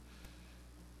you.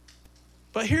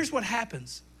 But here's what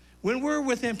happens. When we're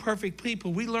with imperfect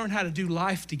people, we learn how to do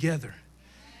life together.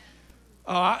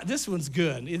 Oh, this one's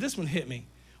good. This one hit me.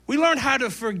 We learn how to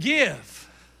forgive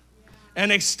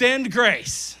and extend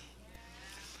grace.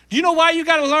 Do you know why you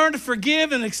got to learn to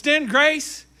forgive and extend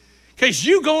grace? Because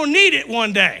you're going to need it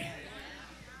one day.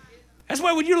 That's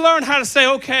why when you learn how to say,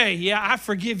 okay, yeah, I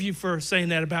forgive you for saying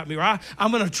that about me, or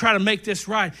I'm going to try to make this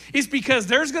right. It's because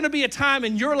there's going to be a time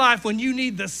in your life when you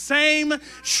need the same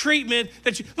treatment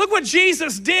that you. Look what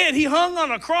Jesus did. He hung on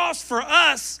a cross for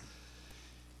us.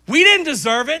 We didn't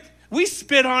deserve it. We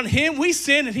spit on him. We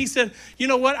sinned. And he said, you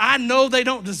know what? I know they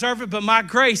don't deserve it, but my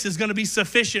grace is going to be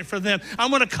sufficient for them.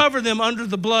 I'm going to cover them under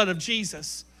the blood of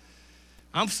Jesus.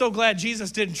 I'm so glad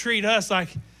Jesus didn't treat us like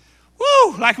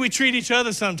we treat each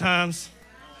other sometimes.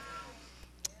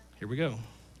 Here we go.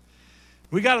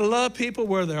 We got to love people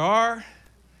where they are.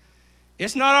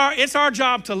 It's our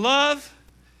job to love.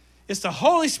 It's the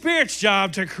Holy Spirit's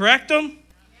job to correct them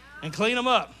and clean them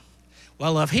up.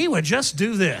 Well, if he would just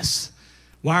do this,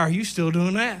 why are you still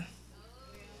doing that?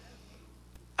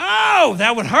 Oh,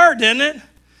 that would hurt, didn't it?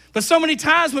 But so many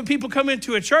times when people come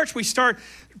into a church, we start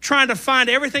trying to find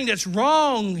everything that's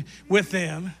wrong with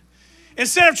them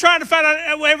instead of trying to find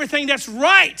out everything that's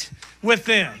right with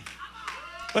them.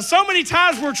 But so many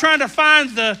times we're trying to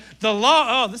find the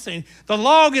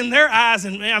log in their eyes,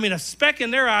 and a speck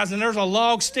in their eyes, and there's a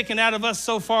log sticking out of us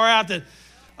so far out that,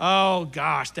 oh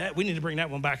gosh, we need to bring that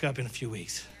one back up in a few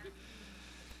weeks.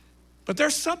 But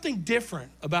there's something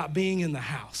different about being in the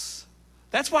house.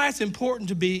 That's why it's important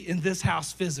to be in this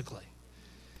house physically.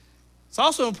 It's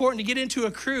also important to get into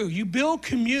a crew. You build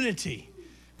community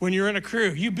when you're in a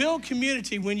crew. You build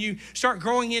community when you start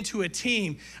growing into a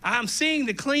team. I'm seeing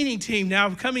the cleaning team now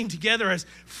coming together as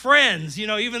friends,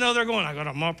 even though they're going, I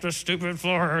gotta mop this stupid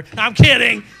floor. I'm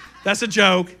kidding. That's a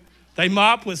joke. They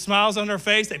mop with smiles on their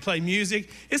face. They play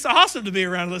music. It's awesome to be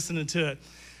around listening to it.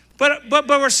 But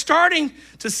we're starting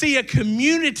to see a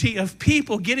community of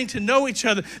people getting to know each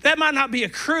other. That might not be a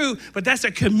crew, but that's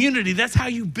a community. That's how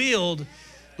you build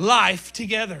life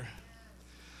together.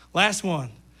 Last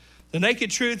one. The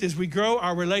naked truth is we grow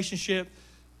our relationship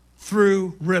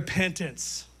through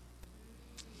repentance.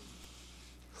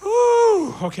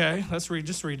 Whew. Okay,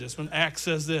 just read this one. Acts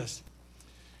says this.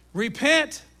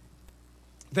 Repent,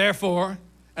 therefore,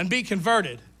 and be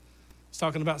converted. It's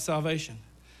talking about salvation.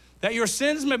 That your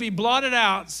sins may be blotted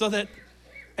out so that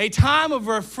a time of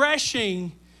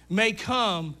refreshing may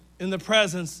come in the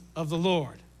presence of the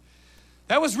Lord.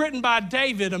 That was written by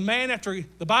David, the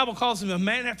Bible calls him a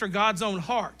man after God's own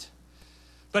heart.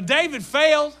 But David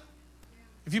failed.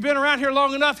 If you've been around here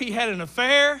long enough, he had an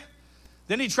affair.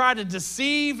 Then he tried to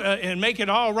deceive and make it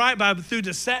all right through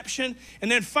deception.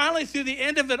 And then finally, through the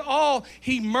end of it all,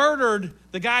 he murdered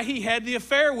the guy he had the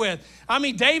affair with.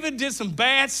 David did some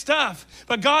bad stuff,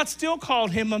 but God still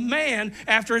called him a man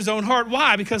after his own heart.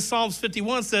 Why? Because Psalms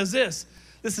 51 says this.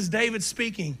 This is David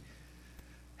speaking.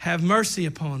 Have mercy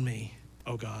upon me,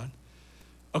 O God,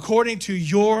 according to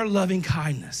your loving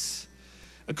kindness.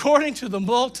 According to the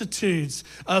multitudes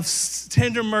of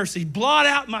tender mercy, blot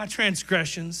out my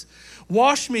transgressions,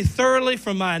 wash me thoroughly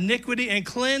from my iniquity, and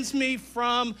cleanse me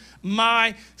from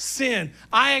my sin.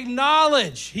 I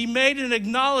acknowledge, he made an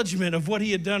acknowledgement of what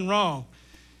he had done wrong.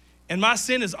 And my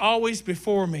sin is always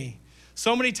before me.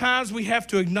 So many times we have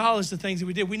to acknowledge the things that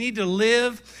we did. We need to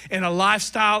live in a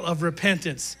lifestyle of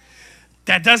repentance.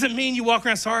 That doesn't mean you walk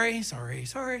around, sorry. Oh,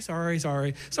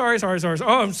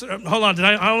 hold on,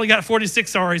 I only got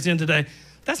 46 sorries in today.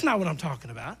 That's not what I'm talking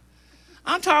about.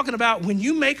 I'm talking about when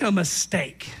you make a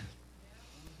mistake.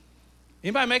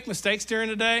 Anybody make mistakes during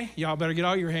the day? Y'all better get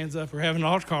all your hands up. We're having an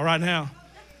altar call right now.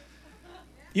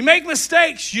 You make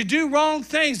mistakes. You do wrong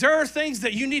things. There are things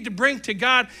that you need to bring to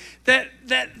God that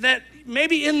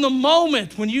maybe in the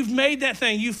moment when you've made that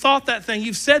thing, you've thought that thing,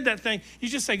 you've said that thing, you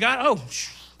just say, God,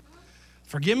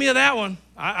 forgive me of that one.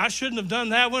 I shouldn't have done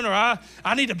that one, or I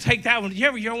need to take that one.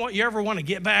 You ever want to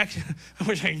get back? I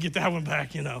wish I could get that one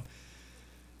back,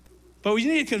 But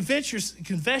you need to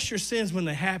confess your sins when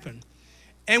they happen.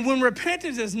 And when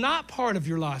repentance is not part of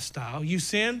your lifestyle, you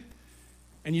sin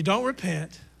and you don't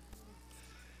repent.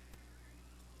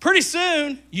 Pretty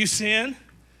soon you sin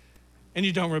and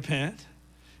you don't repent.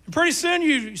 And pretty soon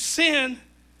you sin and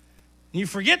you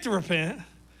forget to repent.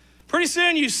 Pretty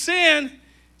soon you sin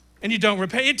and you don't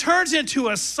repent. It turns into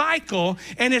a cycle,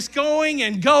 and it's going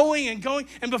and going and going.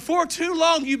 And before too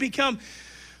long, you become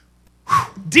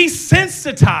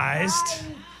desensitized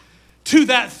to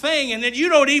that thing, and then you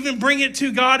don't even bring it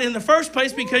to God in the first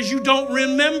place because you don't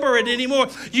remember it anymore.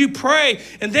 You pray,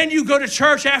 and then you go to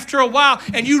church after a while,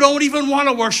 and you don't even want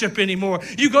to worship anymore.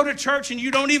 You go to church, and you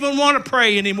don't even want to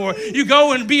pray anymore. You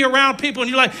go and be around people, and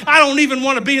you're like, I don't even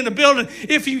want to be in the building.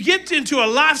 If you get into a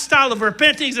lifestyle of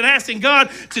repentance and asking God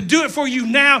to do it for you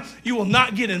now, you will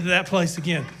not get into that place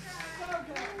again.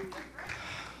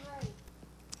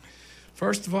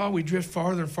 First of all, we drift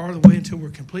farther and farther away until we're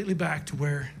completely back to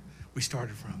where we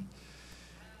started from.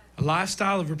 A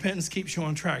lifestyle of repentance keeps you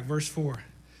on track. Verse 4.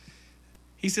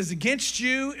 He says, against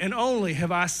you and only have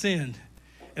I sinned,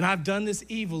 and I've done this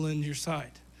evil in your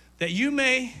sight, that you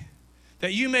may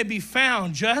be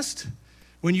found just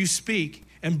when you speak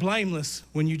and blameless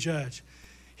when you judge.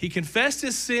 He confessed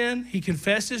his sin, he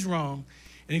confessed his wrong,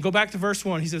 and you go back to verse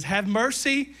 1. He says, have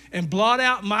mercy and blot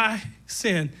out my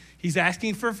sin. He's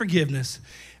asking for forgiveness.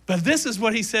 But this is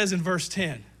what he says in verse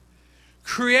 10.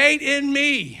 Create in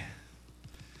me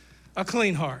a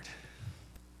clean heart.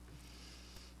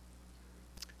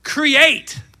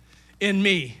 Create in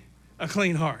me a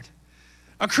clean heart.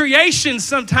 A creation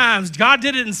sometimes, God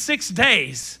did it in 6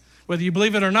 days, whether you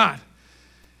believe it or not.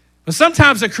 But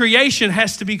sometimes a creation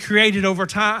has to be created over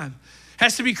time.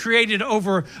 Has to be created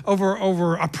over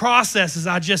a process, as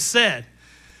I just said.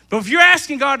 But if you're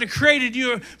asking God to create in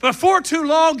you, before too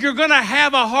long, you're going to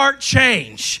have a heart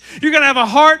change. You're going to have a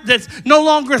heart that's no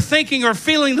longer thinking or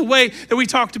feeling the way that we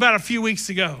talked about a few weeks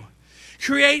ago.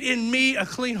 Create in me a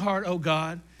clean heart, O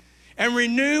God, and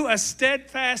renew a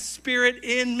steadfast spirit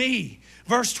in me.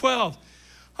 Verse 12.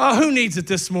 Oh, who needs it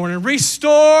this morning?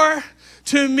 Restore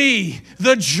to me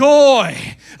the joy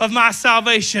of my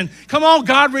salvation. Come on,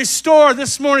 God, restore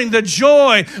this morning the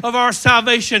joy of our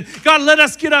salvation. God, let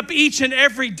us get up each and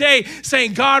every day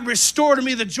saying, God, restore to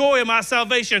me the joy of my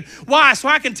salvation. Why? So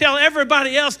I can tell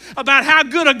everybody else about how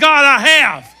good a God I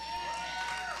have.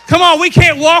 Come on, we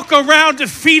can't walk around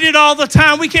defeated all the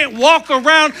time. We can't walk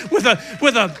around with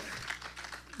a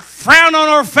frown on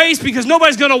our face because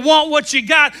nobody's going to want what you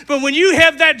got. But when you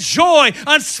have that joy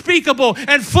unspeakable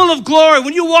and full of glory,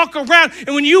 when you walk around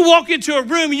and when you walk into a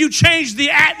room and you change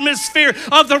the atmosphere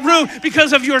of the room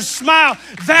because of your smile,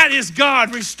 that is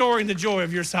God restoring the joy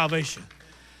of your salvation.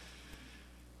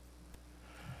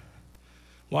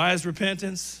 Why is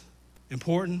repentance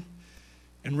important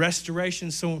and restoration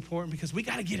so important? Because we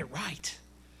got to get it right.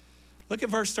 Look at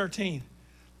verse 13.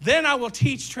 Then I will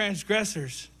teach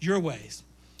transgressors your ways.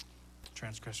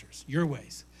 Transgressors, your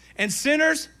ways. And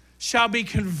sinners shall be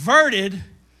converted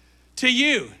to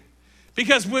you.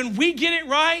 Because when we get it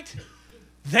right,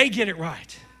 they get it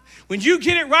right. When you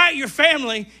get it right, your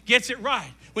family gets it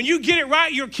right. When you get it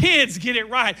right, your kids get it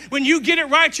right. When you get it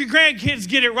right, your grandkids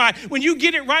get it right. When you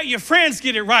get it right, your friends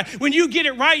get it right. When you get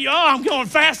it right, I'm going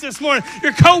fast this morning.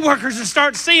 Your coworkers will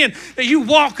start seeing that you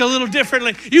walk a little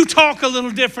differently. You talk a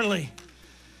little differently.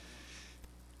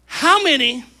 How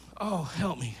many,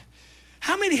 help me.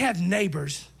 How many have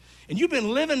neighbors and you've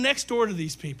been living next door to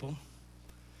these people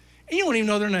and you don't even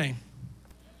know their name?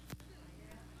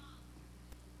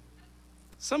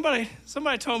 Somebody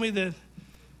told me that,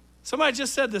 somebody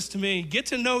just said this to me, get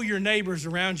to know your neighbors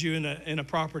around you in a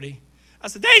property. I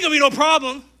said, there ain't gonna be no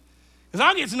problem because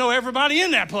I'll get to know everybody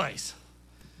in that place.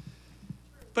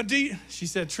 But she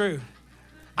said, true.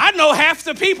 I know half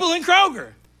the people in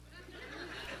Kroger.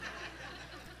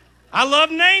 I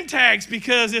love name tags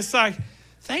because it's like,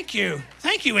 thank you,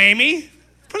 Amy.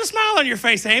 Put a smile on your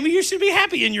face, Amy. You should be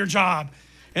happy in your job.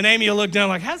 And Amy will look down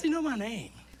like, how does he know my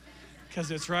name?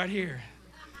 Because it's right here.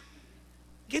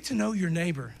 Get to know your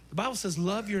neighbor. The Bible says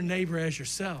love your neighbor as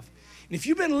yourself. And if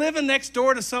you've been living next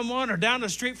door to someone or down the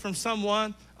street from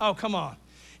someone, come on.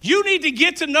 You need to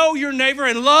get to know your neighbor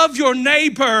and love your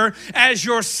neighbor as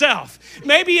yourself.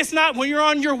 Maybe it's not when you're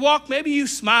on your walk, maybe you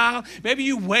smile, maybe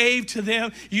you wave to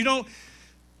them. You don't,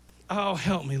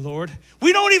 help me, Lord.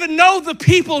 We don't even know the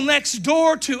people next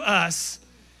door to us.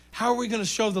 How are we going to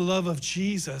show the love of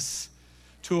Jesus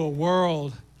to a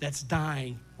world that's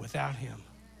dying without him?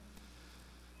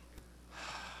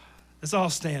 Let's all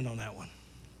stand on that one.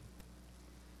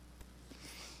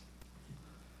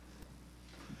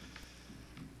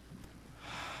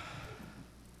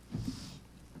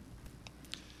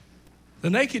 The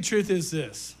naked truth is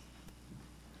this.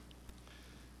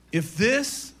 If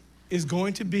this is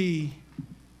going to be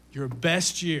your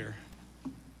best year,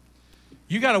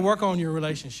 you got to work on your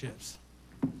relationships.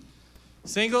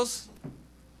 Singles,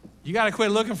 you got to quit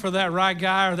looking for that right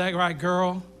guy or that right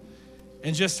girl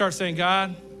and just start saying,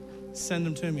 God, send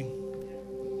them to me.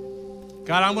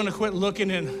 God, I'm going to quit looking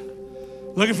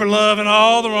for love in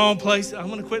all the wrong places. I'm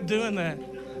going to quit doing that.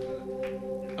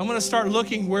 I'm going to start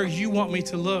looking where you want me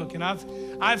to look. And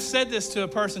I've said this to a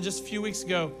person just a few weeks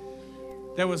ago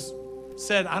that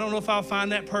said, I don't know if I'll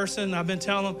find that person. I've been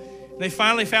telling them. They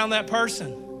finally found that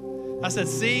person. I said,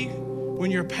 see,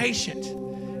 when you're patient,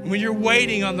 when you're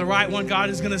waiting on the right one, God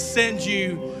is going to send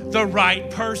you the right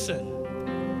person.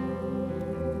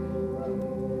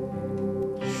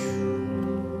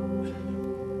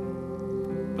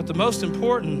 But the most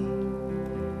important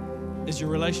is your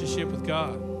relationship with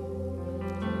God.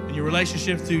 And your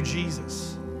relationship through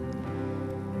Jesus.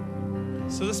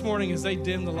 So this morning as they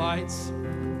dim the lights,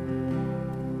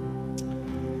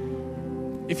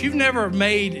 if you've never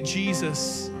made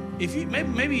Jesus,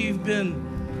 maybe you've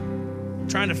been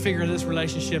trying to figure this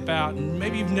relationship out and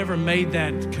maybe you've never made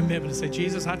that commitment to say,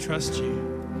 Jesus, I trust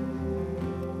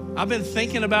you. I've been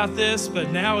thinking about this,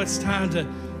 but now it's time to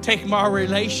take my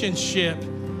relationship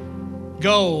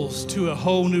goals to a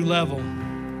whole new level.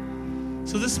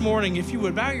 So this morning, if you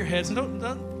would bow your heads, and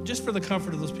don't just for the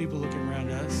comfort of those people looking around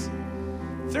us,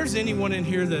 if there's anyone in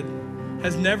here that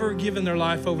has never given their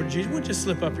life over to Jesus, would you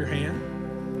slip up your hand?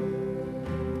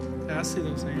 I see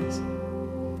those hands.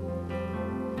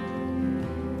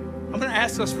 I'm going to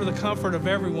ask us for the comfort of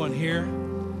everyone here,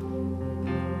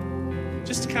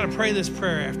 just to kind of pray this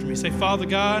prayer after me. Say, Father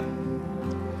God,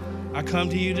 I come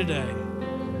to you today.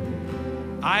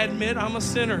 I admit I'm a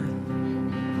sinner.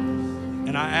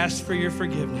 And I ask for your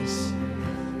forgiveness.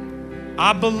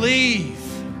 I believe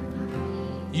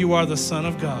you are the Son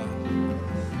of God.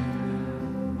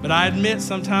 But I admit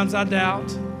sometimes I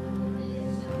doubt.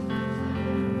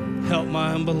 Help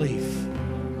my unbelief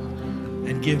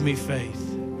and give me faith.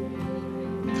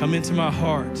 Come into my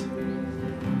heart.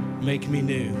 Make me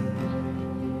new.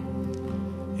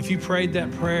 If you prayed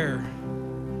that prayer,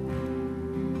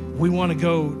 we want to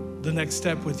go the next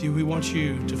step with you. We want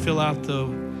you to fill out the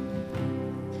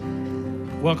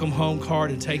welcome home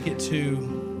card and take it to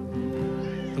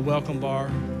the welcome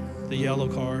bar, the yellow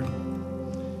card,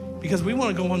 because we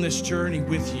want to go on this journey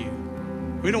with you.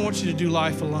 We don't want you to do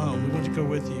life alone. We want to go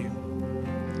with you.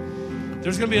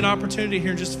 There's going to be an opportunity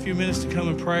here in just a few minutes to come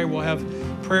and pray. We'll have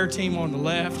prayer team on the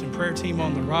left and prayer team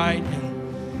on the right,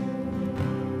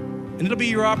 and it'll be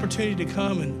your opportunity to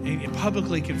come and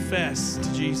publicly confess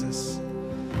to Jesus.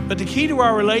 But the key to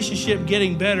our relationship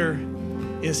getting better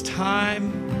is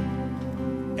time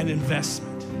and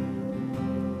investment.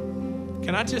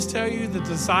 Can I just tell you, the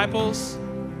disciples,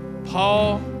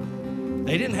 Paul,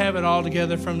 they didn't have it all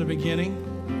together from the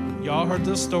beginning. Y'all heard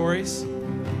those stories.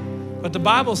 But the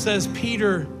Bible says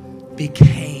Peter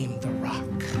became the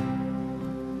rock.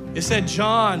 It said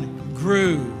John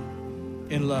grew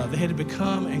in love. They had to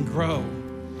become and grow.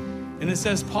 And it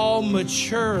says Paul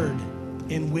matured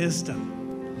in wisdom.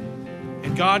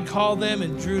 And God called them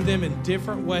and drew them in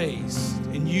different ways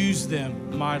and used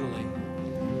them mightily.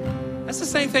 That's the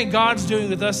same thing God's doing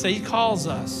with us. He calls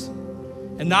us.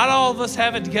 And not all of us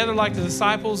have it together like the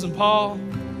disciples and Paul.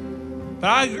 But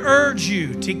I urge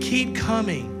you to keep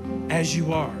coming as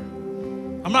you are.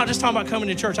 I'm not just talking about coming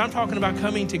to church. I'm talking about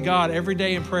coming to God every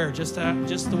day in prayer, just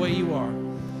the way you are.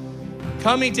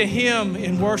 Coming to Him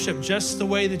in worship just the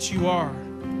way that you are.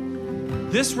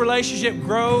 This relationship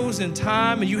grows in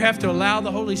time, and you have to allow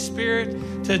the Holy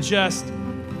Spirit to just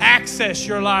access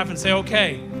your life and say,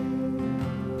 okay,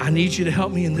 I need you to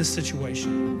help me in this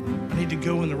situation. I need to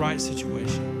go in the right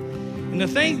situation. And the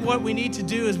thing, what we need to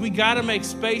do is we got to make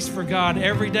space for God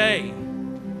every day.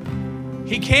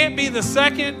 He can't be the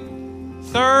second,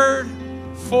 third,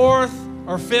 fourth,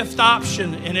 or fifth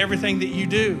option in everything that you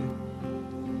do.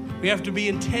 We have to be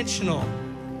intentional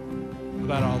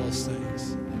about all those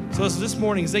things. So this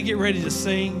morning, as they get ready to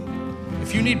sing,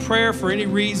 if you need prayer for any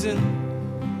reason,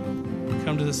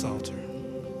 come to this altar.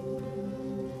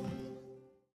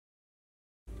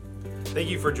 Thank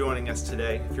you for joining us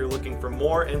today. If you're looking for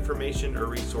more information or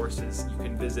resources, you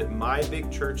can visit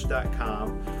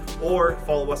mybigchurch.com or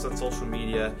follow us on social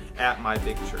media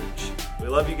 @mybigchurch. We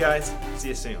love you guys. See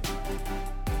you soon.